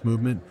the rates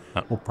movement,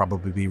 we'll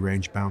probably be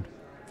range bound.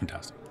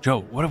 Fantastic.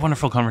 Joe, what a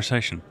wonderful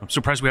conversation. I'm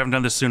surprised we haven't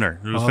done this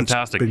sooner. It was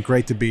fantastic. It's been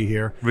great to be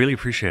here. Really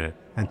appreciate it.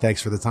 And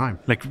thanks for the time.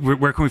 Like,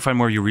 where can we find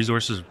more of your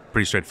resources?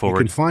 Pretty straightforward.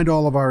 You can find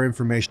all of our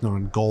information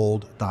on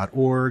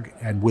gold.org,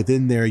 and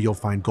within there you'll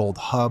find Gold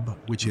Hub,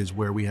 which is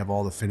where we have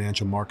all the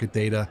financial market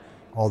data,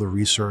 all the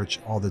research,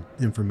 all the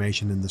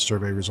information and the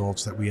survey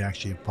results that we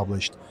actually have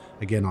published,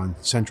 again, on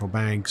central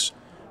banks,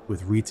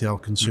 with retail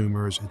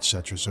consumers,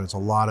 etc. So it's a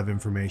lot of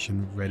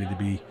information ready to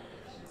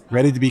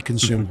be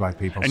consumed by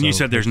people. And you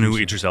said there's a new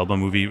Idris Elba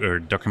movie or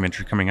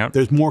documentary coming out?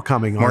 There's more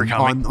coming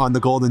on the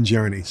Golden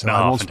Journey. So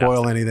I won't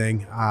spoil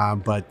anything,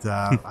 but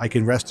I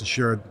can rest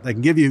assured, I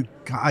can give you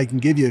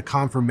a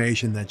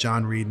confirmation that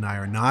John Reed and I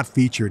are not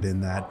featured in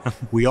that.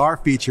 We are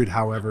featured,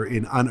 however,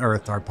 in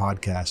Unearthed, our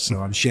podcast.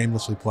 So I'm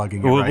shamelessly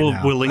plugging it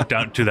now. We'll link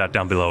to that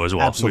down below as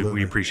well. Absolutely.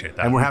 We appreciate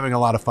that. And we're having a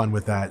lot of fun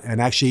with that.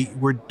 And actually,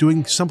 we're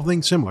doing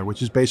something similar,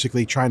 which is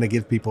basically trying to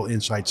give people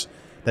insights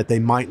that they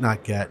might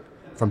not get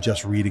from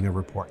just reading a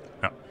report.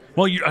 Yeah.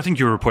 Well, I think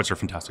your reports are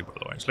fantastic, by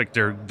the way. It's like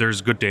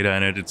there's good data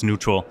in it. It's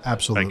neutral.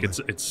 Absolutely. Like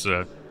it's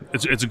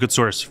a good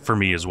source for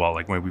me as well.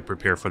 Like when we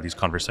prepare for these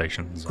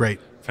conversations. Great.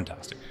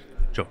 Fantastic.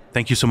 Joe,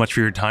 thank you so much for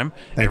your time.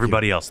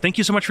 Everybody else, thank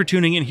you so much for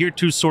tuning in here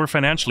to Soar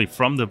Financially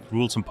from the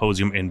Rule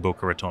Symposium in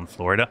Boca Raton,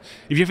 Florida.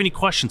 If you have any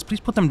questions,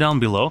 please put them down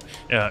below.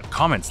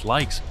 Comments,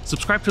 likes,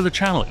 subscribe to the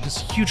channel. It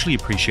is hugely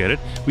appreciated.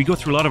 We go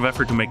through a lot of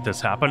effort to make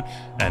this happen,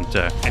 and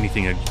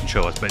anything that you can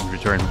show us but in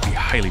return would be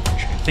highly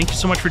appreciated. Thank you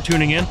so much for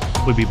tuning in.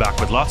 We'll be back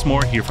with lots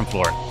more here from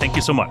Florida. Thank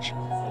you so much.